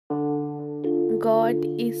God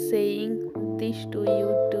is saying this to you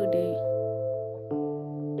today.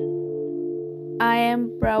 I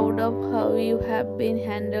am proud of how you have been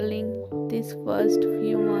handling these first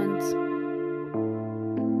few months.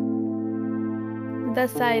 The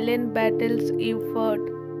silent battles you fought,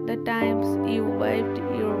 the times you wiped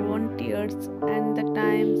your own tears, and the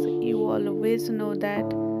times you always know that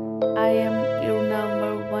I am your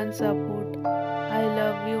number one support. I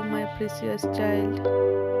love you, my precious child.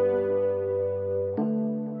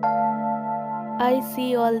 I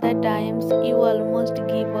see all the times you almost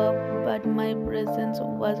give up, but my presence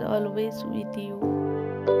was always with you.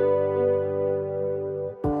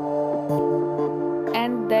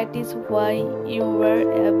 And that is why you were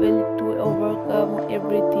able to overcome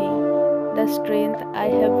everything. The strength I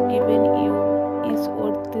have given you is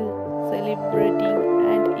worth celebrating,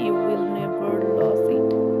 and you will never lose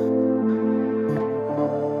it.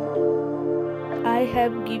 I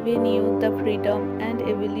have given you the freedom and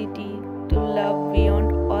ability to love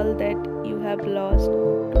beyond all that you have lost,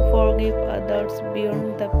 to forgive others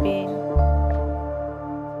beyond the pain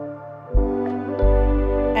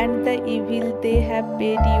and the evil they have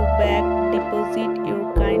paid you back. Deposit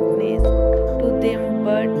your kindness to them,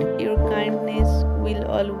 but your kindness will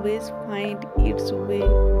always find its way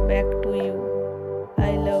back to you.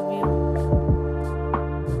 I love you.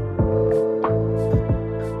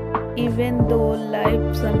 Even though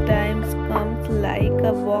life sometimes comes like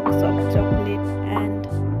a box of chocolate and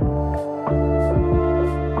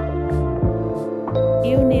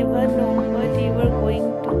you never know what you are going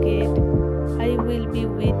to get, I will be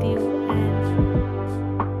with you, and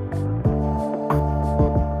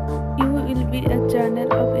you will be a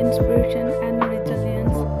channel of inspiration and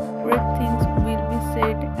resilience. Great things will be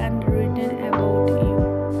said and written about you.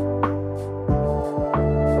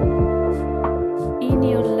 In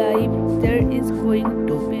your life, there is going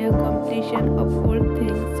to be a completion of all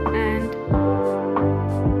things and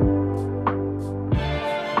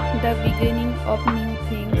the beginning of new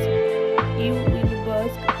things. You will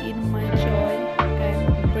bask in my joy and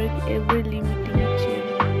break every limiting chain.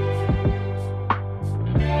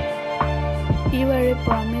 You are a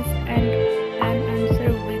promise and an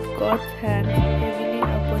answer with God's hand heavily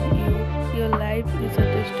upon you. Your life is a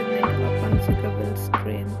testament of unshakable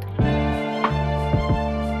strength.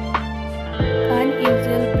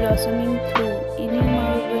 Unusual blossoming through in your